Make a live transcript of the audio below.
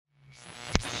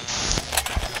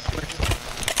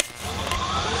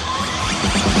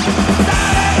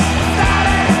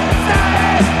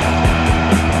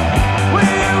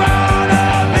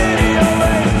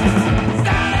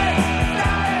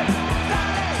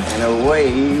And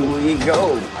away we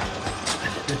go.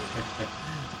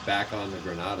 Back on the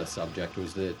Granada subject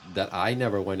was that I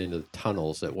never went into the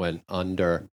tunnels that went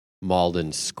under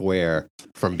Malden Square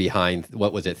from behind,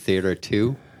 what was it, Theater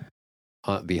 2?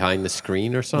 Behind the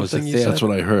screen or something, you said? That's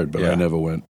what I heard, but I never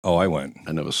went. Oh, I went.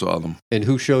 I never saw them. And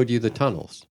who showed you the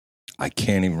tunnels? I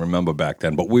can't even remember back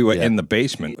then, but we were in the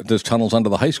basement. There's tunnels under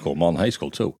the high school, Malden High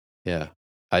School, too. Yeah.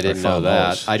 I didn't know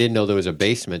that. I didn't know there was a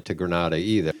basement to Granada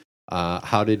either.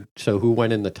 So who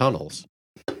went in the tunnels?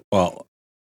 Well,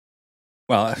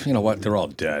 you know what? They're all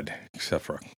dead, except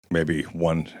for maybe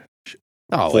one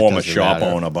former shop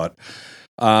owner, but...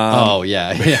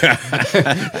 yeah.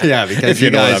 Yeah, because you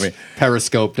guys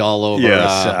periscoped all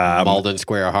over Malden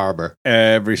Square Harbor.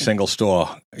 Every single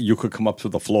store, you could come up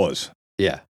through the floors.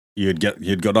 Yeah.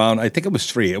 You'd go down, I think it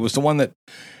was 3. It was the one that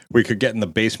we could get in the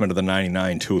basement of the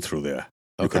 99 too through there.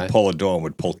 You could pull a door and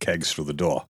would pull kegs through the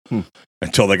door.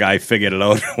 Until the guy figured it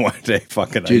out one day.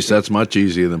 Jeez, that's much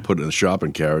easier than putting a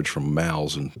shopping carriage from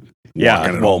Mal's and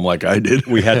walking it home like I did.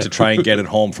 We had to try and get it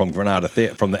home from Granada,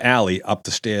 from the alley up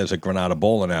the stairs at Granada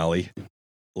Bowling Alley,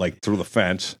 like through the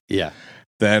fence. Yeah.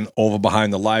 Then over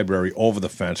behind the library, over the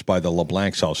fence by the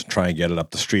LeBlanc's house, and try and get it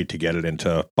up the street to get it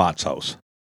into Bart's house.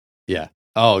 Yeah.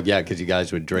 Oh, yeah, because you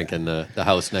guys would drink in the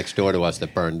house next door to us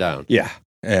that burned down. Yeah.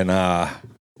 And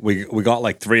we got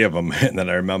like 3 of them, and then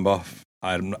I remember...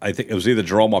 I think it was either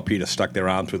Jerome or Peter stuck their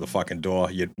arm through the fucking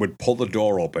door. You would pull the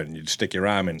door open. You'd stick your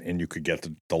arm in, and you could get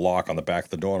the lock on the back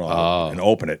of the door and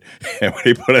open it. And when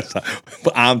he put his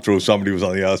arm through, somebody was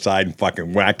on the other side and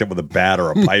fucking whacked it with a bat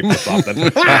or a pipe or something.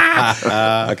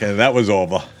 Okay, that was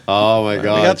over. Oh, my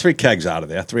God. We got 3 kegs out of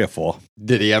there, 3 or 4.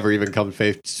 Did he ever even come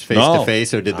face to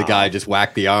face, or did the guy just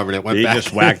whack the arm and it went back? He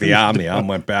just whacked the arm. The arm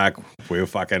went back. We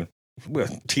were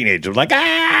teenagers, like,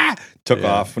 took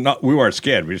off. No, we weren't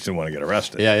scared. We just didn't want to get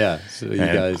arrested. Yeah. So you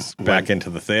guys back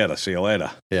into the theater. See you later.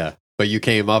 Yeah. But you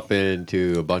came up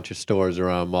into a bunch of stores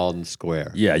around Malden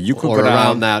Square. Yeah, you could go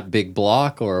around that big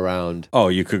block or around... Oh,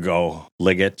 you could go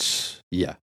Liggett's.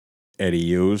 Yeah. Eddie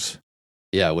Hughes.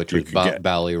 Yeah, which was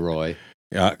Ballyroy.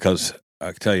 Yeah, because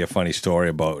I'll tell you a funny story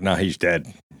about... Now he's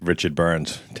dead. Richard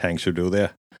Burns. Tanks who do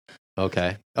there.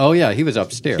 Okay. Oh, yeah, he was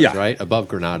upstairs, right? Above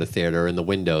Granada Theater. In the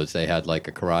windows, they had like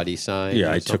a karate sign.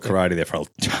 Yeah, I took karate there for a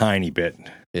tiny bit.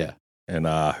 Yeah. And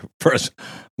first,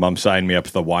 Mom signed me up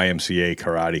for the YMCA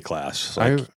karate class.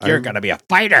 Like, you're going to be a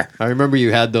fighter. I remember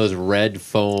you had those red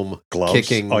foam gloves.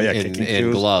 Kicking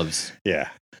and gloves. Yeah.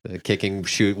 The kicking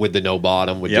shoot with the no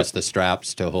bottom with just the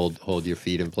straps to hold your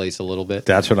feet in place a little bit.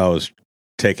 That's when I was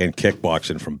taking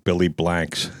kickboxing from Billy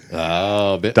Blanks.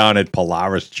 Oh. Down at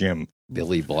Polaris Gym.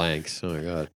 Billy Blanks. Oh, my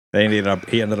God.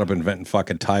 He ended up inventing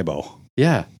fucking Tybo.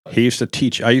 Yeah. He used to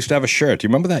teach. I used to have a shirt. Do you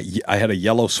remember that? I had a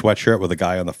yellow sweatshirt with a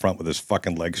guy on the front with his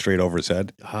fucking leg straight over his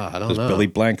head. I don't know. It was Billy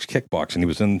Blank's kickboxing. He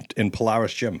was in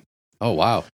Polaris Gym. Oh,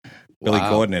 wow. Billy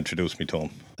Gordon introduced me to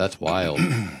him. That's wild.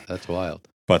 That's wild.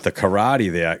 But the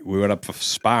karate there, we went up for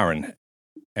sparring,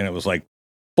 and it was like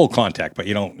full contact, but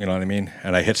you know what I mean?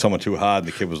 And I hit someone too hard,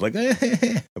 and the kid was like,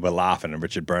 we're laughing, and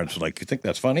Richard Burns was like, you think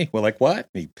that's funny? We're like, what?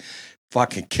 And he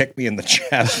fucking kicked me in the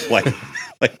chest like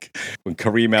when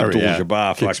Kareem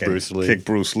Abdul-Jabbar fucking kicked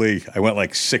Bruce Lee. I went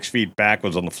like 6 feet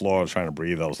backwards on the floor. I was trying to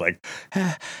breathe. I was like,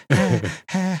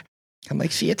 I'm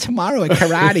like, see you tomorrow at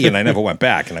karate. And I never went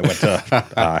back. And I went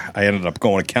to, I ended up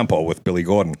going to Kempo with Billy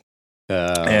Gordon.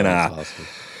 That's awesome.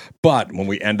 But when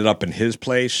we ended up in his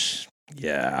place, we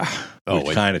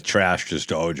kind of trashed his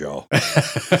dojo.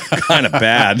 Kind of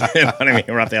bad. You know what I mean?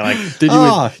 We're out there like, did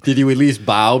you at least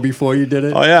bow before you did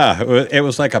it? Oh, yeah. It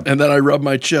was like and then I rubbed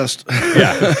my chest.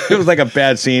 Yeah. It was like a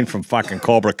bad scene from fucking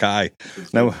Cobra Kai.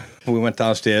 Then we went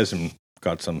downstairs and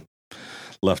got some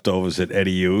leftovers at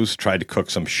Eddie Hughes, tried to cook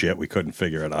some shit. We couldn't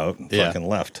figure it out and fucking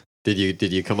left. Did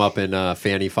you come up in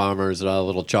Fanny Farmer's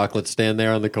little chocolate stand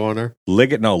there on the corner?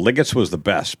 Liggett's was the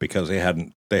best because they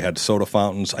had soda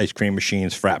fountains, ice cream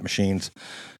machines, frat machines.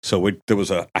 So there was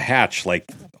a hatch, like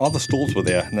all the stools were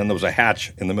there, and then there was a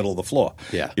hatch in the middle of the floor.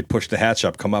 Yeah. You'd push the hatch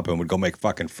up, come up, and we'd go make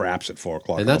fucking fraps at 4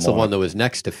 o'clock. And that's the one that was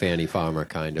next to Fanny Farmer,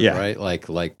 kind of, right?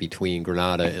 Like between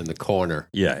Granada and the corner.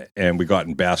 Yeah, and we got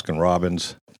in Baskin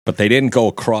Robbins, but they didn't go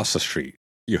across the street.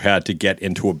 You had to get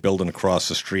into a building across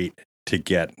the street to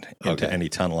get into any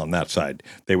tunnel on that side.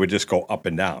 They would just go up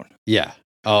and down. Yeah.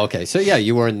 Oh, okay. So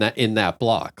you were in that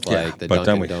block, like the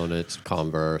Dunkin' Donuts,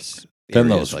 Converse,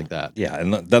 areas like that. Yeah,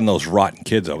 and then those rotten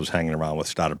kids I was hanging around with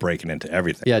started breaking into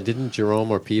everything. Yeah, didn't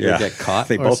Jerome or Peter get caught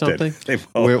they or both something? Did. They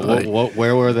both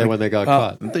where were they when they got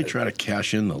caught? Didn't they try to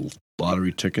cash in the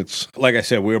lottery tickets? Like I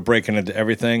said, we were breaking into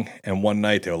everything, and one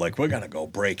night they were like, we're going to go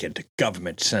break into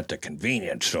Government Center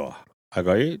convenience store. I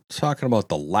go, are you talking about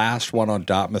the last one on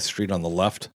Dartmouth Street on the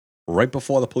left, right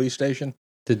before the police station?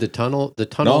 Did the tunnel?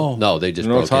 No, they just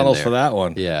no broke tunnels in for there. that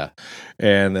one. Yeah.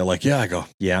 And they're like, yeah. I go,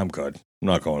 yeah, I'm good. I'm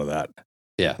not going to that.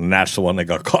 Yeah. And that's the one they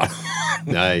got caught.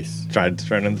 Nice. Tried to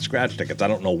turn in the scratch tickets. I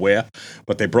don't know where,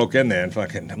 but they broke in there and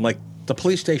fucking. I'm like, the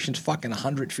police station's fucking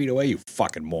 100 feet away. You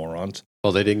fucking morons.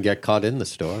 Well, they didn't get caught in the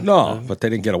store. No, but they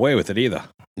didn't get away with it either.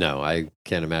 No, I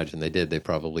can't imagine they did. They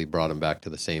probably brought them back to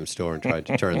the same store and tried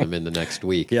to turn them in the next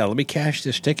week. Yeah, let me cash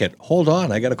this ticket. Hold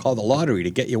on, I got to call the lottery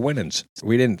to get your winnings.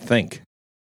 We didn't think.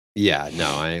 Yeah,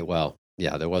 no,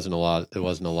 there wasn't a lot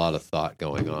of thought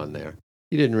going on there.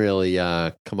 You didn't really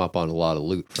come up on a lot of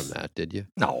loot from that, did you?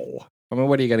 No. I mean,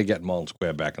 what are you going to get in Malden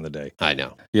Square back in the day? I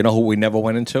know. You know who we never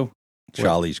went into?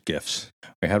 Charlie's Gifts.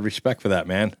 We had respect for that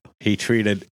man. He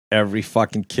treated every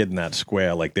fucking kid in that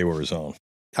square like they were his own.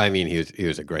 I mean, he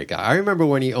was a great guy. I remember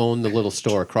when he owned the little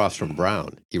store across from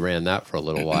Brown. He ran that for a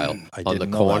little while on the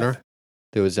corner. That.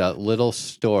 There was that little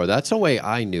store. That's the way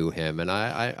I knew him, and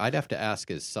I'd have to ask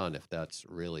his son if that's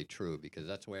really true because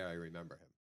that's where I remember him.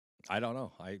 I don't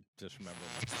know. I just remember.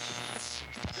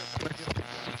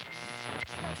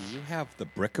 Do you have the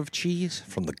brick of cheese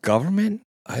from the government?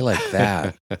 I like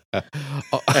that.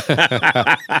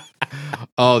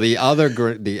 Oh, the other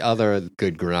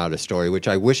good Granada story, which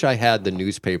I wish I had the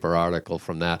newspaper article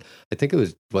from that. I think it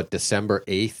was December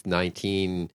 8th,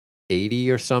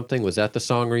 1980 or something. Was that the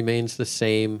song Remains the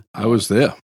Same? I was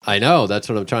there. I know. That's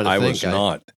what I'm trying to think. I was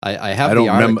not. I have. I don't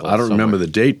the remember. I don't somewhere. remember the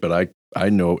date, but I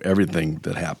know everything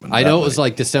that happened. I know it was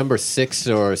like December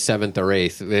 6th or 7th or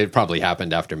 8th. It probably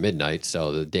happened after midnight,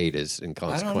 so the date is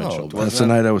inconsequential. That's the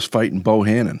night I was fighting Bo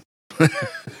Hannon.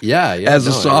 Yeah. As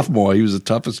a sophomore, he was the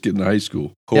toughest kid in high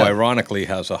school. Who ironically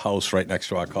has a house right next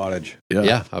to our cottage.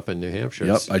 Yeah, up in New Hampshire.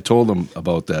 Yep, I told him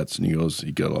about that, and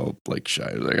he got all like shy.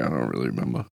 I was like, I don't really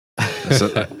remember. I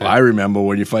said, I remember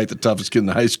when you fight the toughest kid in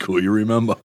high school. You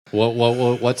remember?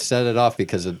 What set it off?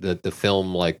 Because of the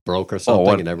film like broke or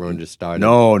something, and everyone just started.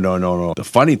 No. The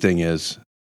funny thing is,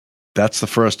 that's the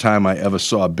first time I ever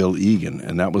saw Bill Egan,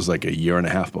 and that was like a year and a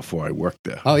half before I worked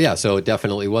there. Oh yeah, so it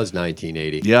definitely was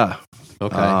 1980. Yeah.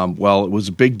 Okay. Well, it was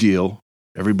a big deal.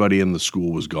 Everybody in the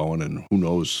school was going, and who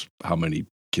knows how many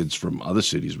kids from other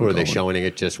cities were Were they going. showing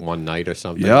it just one night or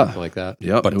something? Yeah. Like that?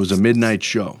 Yeah, but it was a midnight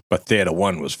show. But Theater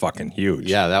 1 was fucking huge.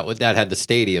 Yeah, that had the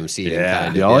stadium seating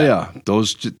kind of. Oh, yeah.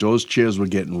 Those chairs were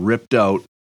getting ripped out,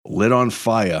 lit on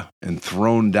fire, and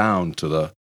thrown down to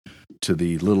the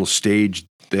little stage.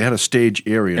 They had a stage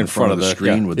area in front of the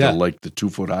screen with the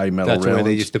 2-foot high metal railings. That's where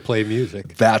they used to play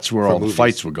music. That's where all the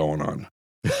fights were going on.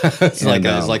 It's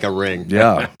like a ring.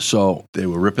 Yeah. So they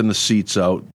were ripping the seats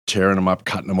out, tearing them up,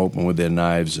 cutting them open with their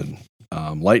knives, and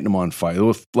lighting them on fire. There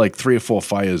were like 3 or 4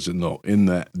 fires in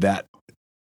that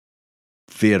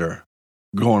theater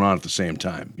going on at the same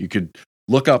time. You could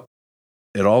look up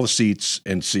at all the seats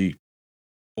and see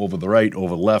over the right,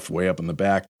 over the left, way up in the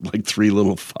back, like 3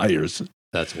 little fires.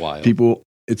 That's wild. People.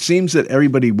 It seems that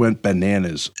everybody went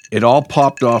bananas. It all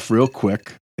popped off real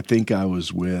quick. I think I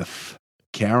was with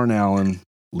Karen Allen,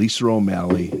 Lisa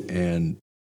O'Malley, and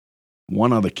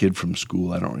one other kid from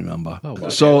school. I don't remember. Oh, wow.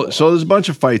 So there's a bunch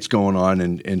of fights going on,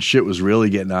 and shit was really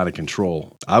getting out of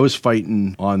control. I was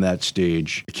fighting on that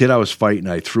stage. The kid I was fighting,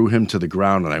 I threw him to the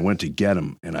ground, and I went to get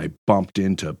him, and I bumped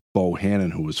into Bo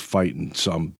Hannon, who was fighting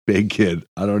some big kid.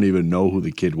 I don't even know who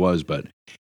the kid was, but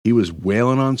he was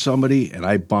wailing on somebody, and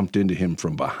I bumped into him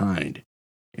from behind.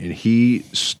 And he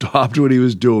stopped what he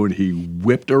was doing. He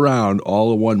whipped around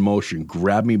all in one motion,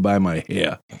 grabbed me by my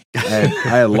hair. I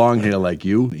had long hair like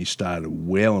you. And he started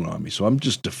wailing on me. So I'm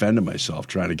just defending myself,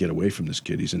 trying to get away from this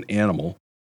kid. He's an animal.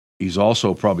 He's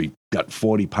also probably got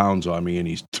 40 pounds on me, and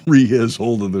he's 3 years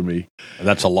older than me. And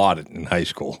that's a lot in high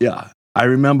school. Yeah. I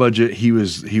remember he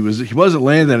wasn't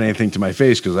landing anything to my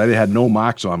face because I had no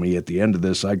marks on me at the end of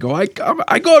this. I go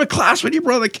to class with your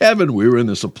brother Kevin. We were in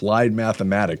this applied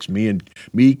mathematics,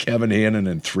 me, Kevin Hannon,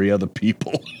 and 3 other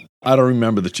people. I don't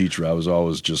remember the teacher. I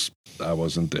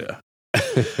wasn't there.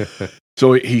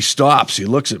 So he stops, he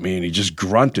looks at me, and he just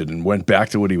grunted and went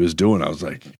back to what he was doing. I was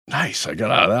like, nice, I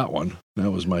got out of that one.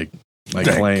 That was my claim.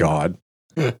 Thank God.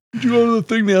 Did you go to the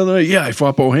thing the other night? Yeah, I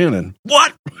fought Bo Hannon.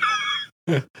 What?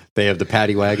 They have the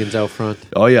paddy wagons out front.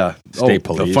 Oh yeah, State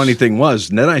police. The funny thing was,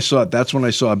 and then that's when I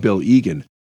saw Bill Egan.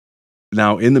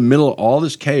 Now in the middle of all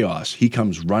this chaos, he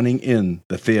comes running in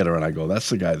the theater, and I go, "That's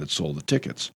the guy that sold the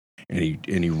tickets." And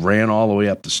he ran all the way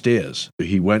up the stairs.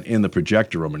 He went in the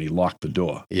projector room and he locked the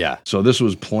door. Yeah. So this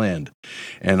was planned.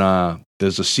 And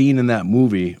there's a scene in that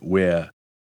movie where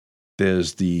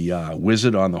there's the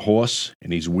wizard on the horse,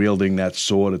 and he's wielding that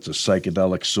sword. It's a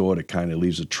psychedelic sword. It kind of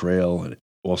leaves a trail, and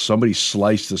Well, somebody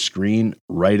sliced the screen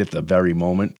right at the very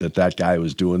moment that guy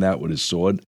was doing that with his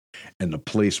sword, and the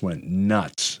place went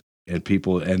nuts. And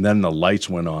then the lights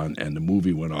went on, and the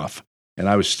movie went off. And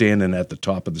I was standing at the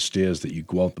top of the stairs that you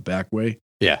go out the back way.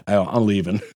 Yeah. I'm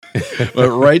leaving. But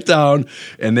right down,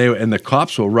 and the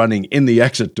cops were running in the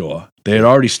exit door. They had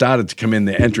already started to come in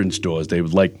the entrance doors.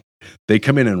 They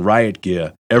come in riot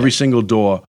gear. Every single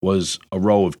door was a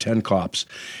row of 10 cops,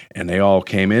 and they all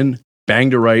came in,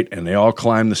 banged a right, and they all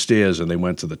climbed the stairs, and they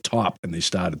went to the top, and they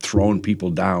started throwing people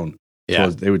down. Yeah.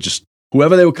 So they were just,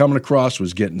 whoever they were coming across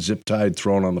was getting zip-tied,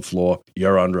 thrown on the floor.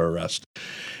 You're under arrest.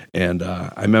 And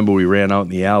I remember we ran out in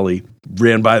the alley,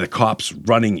 ran by the cops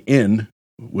running in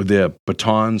with their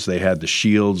batons. They had the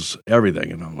shields,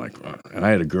 everything. And I'm like, and I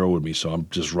had a girl with me, so I'm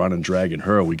just running, dragging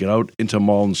her. We get out into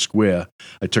Malden Square.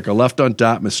 I took a left on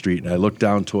Dartmouth Street, and I looked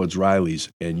down towards Riley's,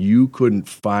 and you couldn't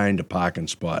find a parking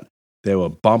spot. They were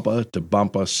bumper to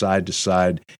bumper, side to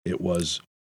side. It was,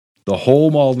 the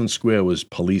whole Malden Square was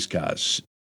police cars.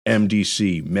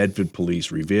 MDC, Medford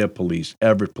Police, Revere Police,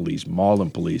 Everett Police,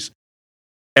 Malden Police.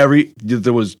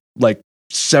 There was like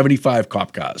 75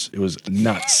 cop cars. It was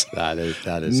nuts. That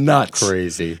is nuts.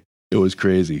 crazy. It was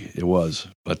crazy. It was.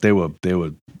 But they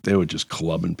were just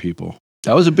clubbing people.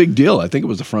 That was a big deal. I think it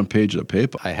was the front page of the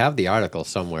paper. I have the article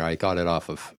somewhere. I got it off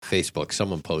of Facebook.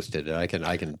 Someone posted it. I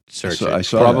can search I it.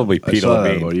 saw Probably that. Peter I saw that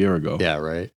Levine. about a year ago. Yeah,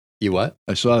 right. You what?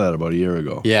 I saw that about a year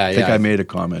ago. Yeah, I think yeah. I made a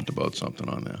comment about something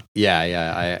on there.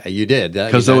 Yeah. You did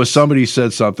Because there was somebody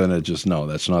said something that just, no,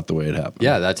 that's not the way it happened.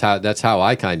 Yeah, that's how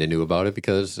I kind of knew about it,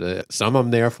 because some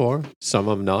I'm there for, some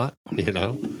I'm not. You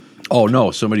know. Oh, no.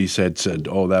 Somebody said,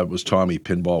 oh, that was Tommy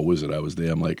Pinball Wizard. I was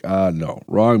there. I'm like, no.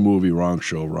 Wrong movie, wrong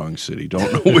show, wrong city.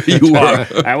 Don't know where you were.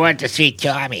 I went to see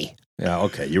Tommy. Yeah,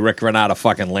 okay. You ran out of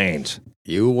fucking lanes.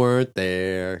 You weren't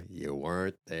there. You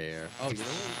weren't there. Oh, you know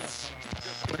what?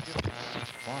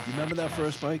 You remember that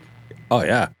first bike? Oh,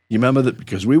 yeah. You remember that?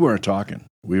 Because we weren't talking.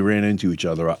 We ran into each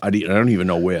other. I don't even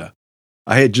know where.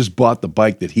 I had just bought the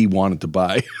bike that he wanted to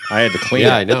buy. I had to clean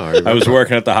Yeah, it. I know. I was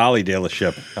working at the Harley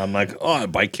dealership. I'm like, the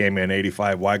bike came in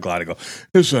 85 wide glide. I go,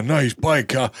 this is a nice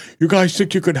bike. You guys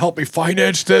think you could help me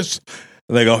finance this?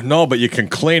 And they go, no, but you can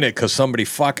clean it because somebody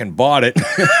fucking bought it.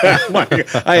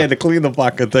 I had to clean the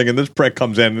fucking thing, and this prick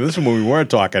comes in, and this is when we weren't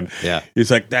talking. Yeah.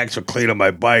 He's like, thanks for cleaning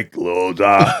my bike,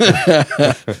 loser.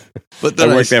 But I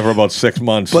worked there for about 6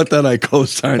 months. But then I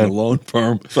co-signed a loan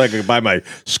firm. So I could buy my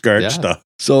skirt Yeah. stuff.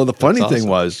 So the funny That's thing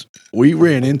was, we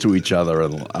ran into each other,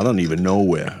 and I don't even know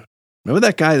where. Remember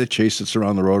that guy that chased us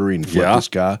around the rotary and flipped Yeah. this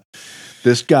guy?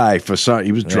 This guy,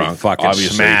 he was drunk. Fucking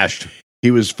obviously. smashed. He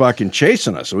was fucking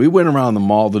chasing us. So we went around the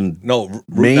Malden No, Route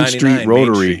Main 99, Street Main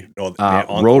Rotary. Street. Oh, yeah,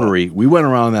 on the- Rotary. We went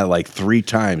around that like 3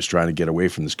 times trying to get away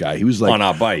from this guy. He was like on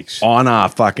our bikes. on our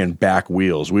fucking back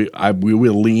wheels. We were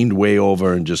leaned way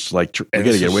over and just like we And got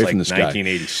to this get is away like from this guy.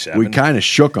 1987. We kind of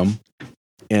shook him,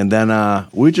 and then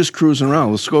we're just cruising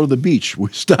around. Let's go to the beach.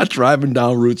 We start driving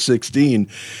down Route 16,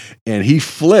 and he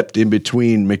flipped in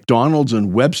between McDonald's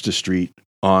and Webster Street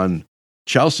on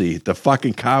Chelsea. The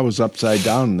fucking car was upside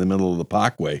down in the middle of the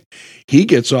parkway. He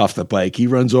gets off the bike. He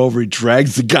runs over. He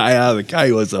drags the guy out of the car.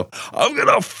 He goes, I'm going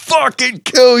to fucking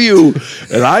kill you.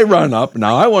 And I run up.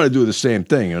 Now, I want to do the same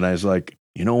thing. And I was like,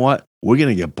 you know what? We're going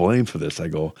to get blamed for this. I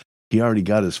go, he already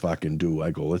got his fucking due.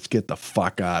 I go, let's get the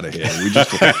fuck out of here. We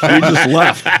just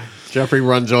left. Jeffrey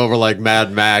runs over like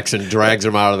Mad Max and drags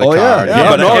him out of the Oh, car. yeah.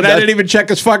 But no, I that- didn't even check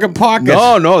his fucking pockets.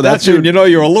 No, that's when you know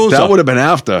you're a loser. That would have been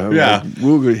after. Yeah.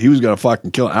 He was going to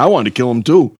fucking kill him. I wanted to kill him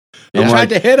too. Yeah. I'm Tried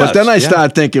to hit but us. then I Yeah.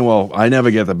 started thinking, well, I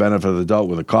never get the benefit of the doubt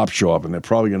when the cops show up, and they're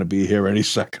probably going to be here any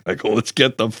second. I go, let's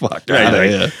get the fuck Right, out of like,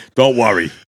 here. Don't worry.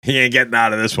 He ain't getting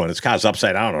out of this one. His car's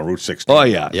upside down on Route 16. Oh,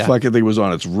 yeah. Yeah. Fucking thing was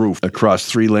on its roof across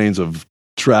 3 lanes of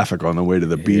traffic on the way to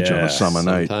the beach on Yeah. a summer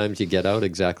night. Sometimes you get out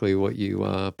exactly what you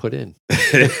put in.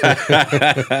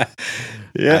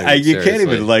 Yeah, I mean, you can't seriously.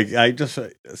 even, like, I just,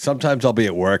 sometimes I'll be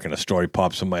at work and a story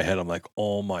pops in my head. I'm like,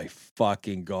 oh my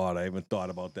fucking God, I haven't thought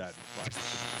about that.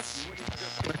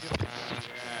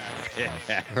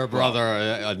 Her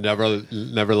brother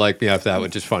never liked me after that,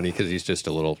 which is funny because he's just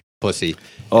a little pussy.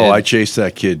 Oh, And- I chased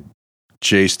that kid.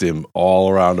 Chased him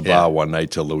all around the bar Yeah. one night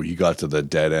till he got to the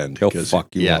dead end. He'll 'Cause fuck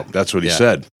you Yeah. up. That's what he Yeah.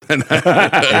 said.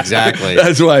 Exactly.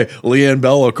 That's why Leanne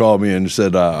Bello called me and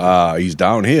said, he's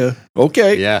down here.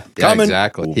 Okay. Yeah, Coming.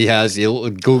 exactly. He has.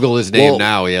 You'll Google his name Well-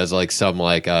 now. He has like some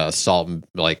like assault, and,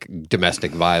 like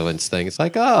domestic violence thing. It's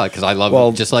like because I love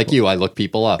Well- just like you. I look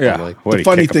people up. Yeah. I'm like, What, The he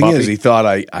funny kick a thing is, puppy?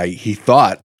 he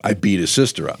thought I beat his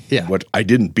sister up. Yeah. But I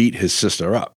didn't beat his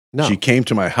sister up. No. She came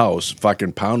to my house,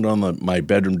 fucking pounded on my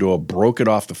bedroom door, broke it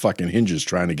off the fucking hinges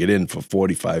trying to get in for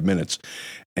 45 minutes.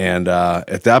 And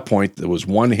at that point, there was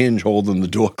one hinge holding the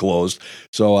door closed.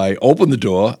 So I opened the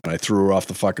door and I threw her off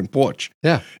the fucking porch.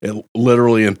 Yeah.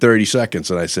 Literally in 30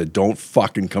 seconds. And I said, don't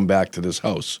fucking come back to this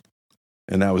house.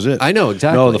 And that was it. I know,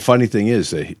 exactly. No, the funny thing is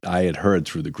that I had heard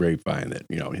through the grapevine that,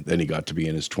 then he got to be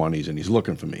in his 20s and he's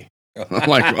looking for me. I'm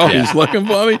like, oh, he's looking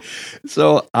for me?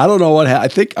 So I don't know what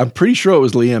happened. I'm pretty sure it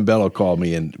was Leanne Bello called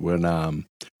me and when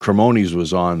Cremone's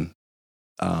was on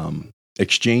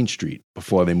Exchange Street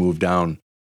before they moved down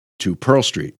to Pearl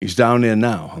Street. He's down there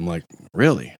now. I'm like,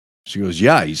 really? She goes,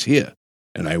 yeah, he's here.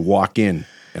 And I walk in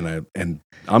and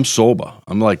I'm sober.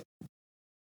 I'm like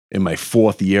in my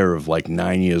 4th year of like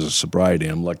 9 years of sobriety.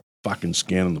 I'm like fucking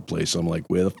scanning the place. I'm like,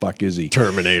 where the fuck is he?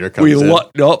 Terminator comes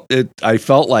in. I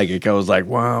felt like it. I was like,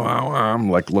 wow. I'm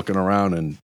like looking around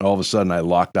and all of a sudden I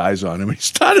locked eyes on him. He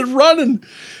started running.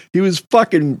 It was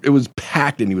packed and he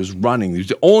was running. He was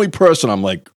the only person. I'm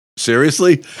like,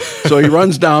 seriously? So he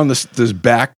runs down this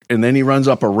back and then he runs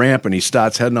up a ramp and he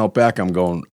starts heading out back. I'm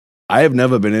going, I have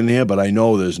never been in here, but I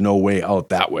know there's no way out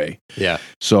that way. Yeah.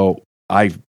 So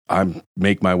I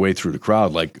make my way through the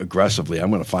crowd like aggressively. I'm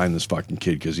going to find this fucking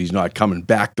kid because he's not coming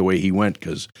back the way he went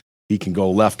because he can go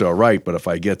left or right. But if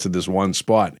I get to this one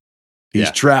spot,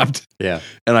 he's trapped. Yeah.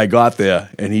 And I got there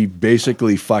and he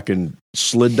basically fucking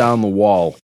slid down the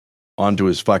wall onto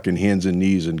his fucking hands and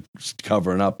knees and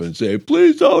covering up and say,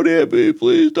 please don't hit me,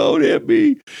 please don't hit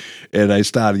me. And I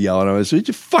started yelling at him. I said,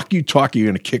 the fuck you talking?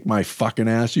 You're going to kick my fucking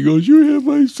ass? He goes, you hit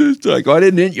my sister. I go, I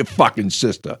didn't hit your fucking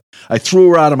sister. I threw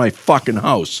her out of my fucking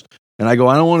house. And I go,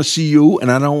 I don't want to see you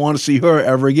and I don't want to see her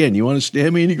ever again. You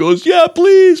understand me? And he goes, yeah,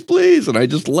 please, please. And I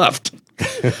just left.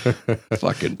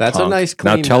 Fucking That's punk. a nice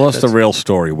clean. Now tell us the real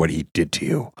story, what he did to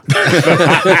you.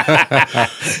 Yeah,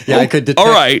 I could detect.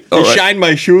 All right. He shined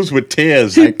my shoes with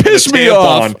tears. He pissed me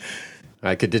off.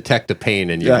 I could detect the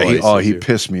pain in your Yeah, voice. he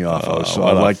pissed me off. So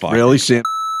what I'm a like, fucker. really, Sam?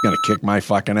 Gonna kick my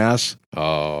fucking ass?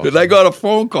 Oh. And I got a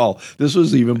phone call. This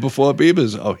was even before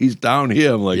Bieber's. Oh, he's down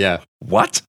here. I'm like, Yeah.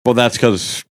 what? Well, that's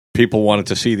because people wanted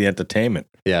to see the entertainment.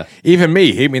 Yeah. Even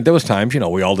me. I mean, there was times,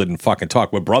 we all didn't fucking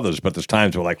talk. We're brothers, but there's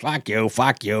times we're like, fuck you,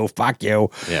 fuck you, fuck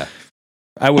you. Yeah.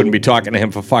 I wouldn't be talking to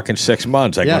him for fucking 6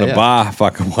 months. I go to a Yeah. bar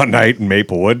fucking one night in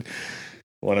Maplewood.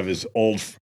 One of his old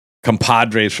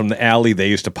compadres from the alley they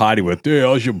used to party with. Hey,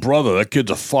 how's your brother? That kid's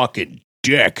a fucking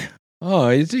dick. Oh,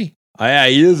 is he? Oh, yeah,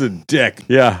 he is a dick.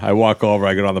 Yeah, I walk over.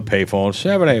 I get on the payphone.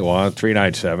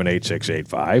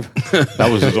 781-397-8685.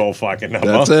 That was his old fucking number.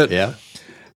 That's it. Yeah.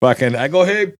 Fucking, I go,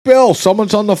 hey, Bill,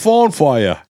 someone's on the phone for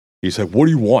you. He's like, what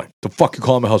do you want? The fuck you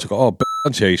calling my house? I go, oh,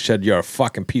 Bill's here. He said, you're a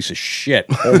fucking piece of shit.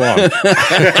 Hold on.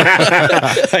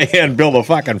 I hand Bill the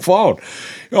fucking phone.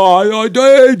 Oh,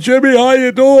 hey, Jimmy, how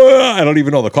you doing? I don't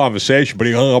even know the conversation, but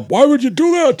he hung up. Why would you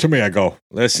do that to me? I go,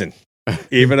 listen,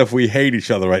 even if we hate each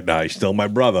other right now, he's still my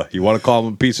brother. You want to call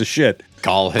him a piece of shit?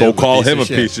 Call him. Go call him a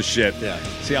piece of shit. Yeah.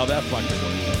 See how that fucking works.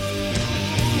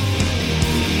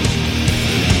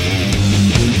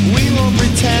 We won't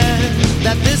pretend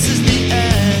that this is the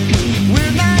end.